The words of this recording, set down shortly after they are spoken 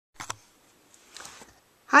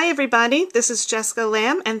Hi everybody, this is Jessica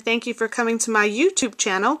Lamb and thank you for coming to my YouTube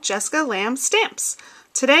channel, Jessica Lamb Stamps.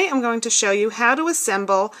 Today I'm going to show you how to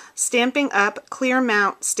assemble Stampin' Up! Clear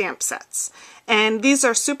Mount stamp sets. And these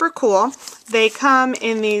are super cool. They come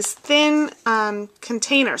in these thin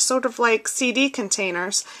containers, sort of like CD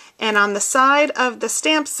containers, and on the side of the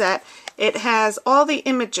stamp set it has all the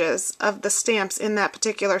images of the stamps in that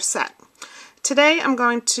particular set. Today I'm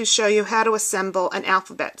going to show you how to assemble an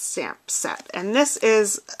alphabet stamp set, and this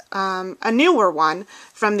is a newer one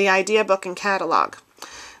from the idea book and catalog.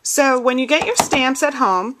 So when you get your stamps at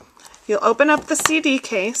home, you'll open up the CD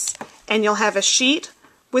case and you'll have a sheet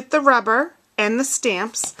with the rubber and the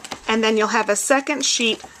stamps, and then you'll have a second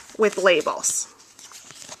sheet with labels.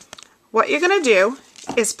 What you're going to do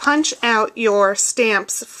is punch out your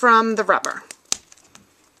stamps from the rubber.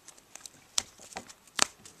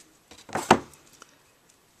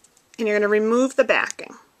 And you're going to remove the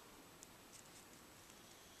backing.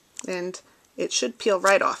 And it should peel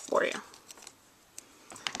right off for you.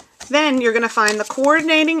 Then you're going to find the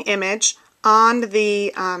coordinating image on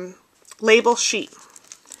the label sheet.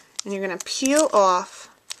 And you're going to peel off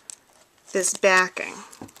this backing.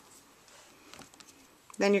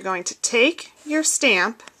 Then you're going to take your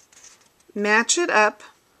stamp, match it up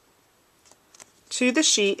to the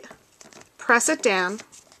sheet, press it down,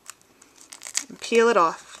 and peel it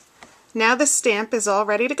off. Now the stamp is all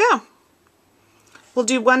ready to go. We'll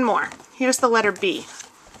do one more. Here's the letter B.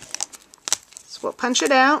 So we'll punch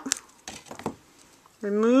it out,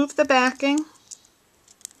 remove the backing,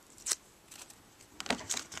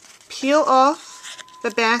 peel off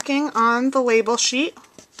the backing on the label sheet,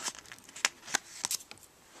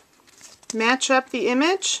 match up the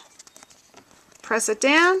image, press it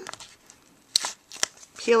down,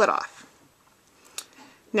 peel it off.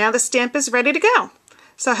 Now the stamp is ready to go.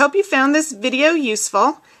 So I hope you found this video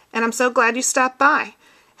useful, and I'm so glad you stopped by.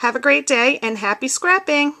 Have a great day and happy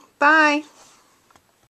scrapping. Bye!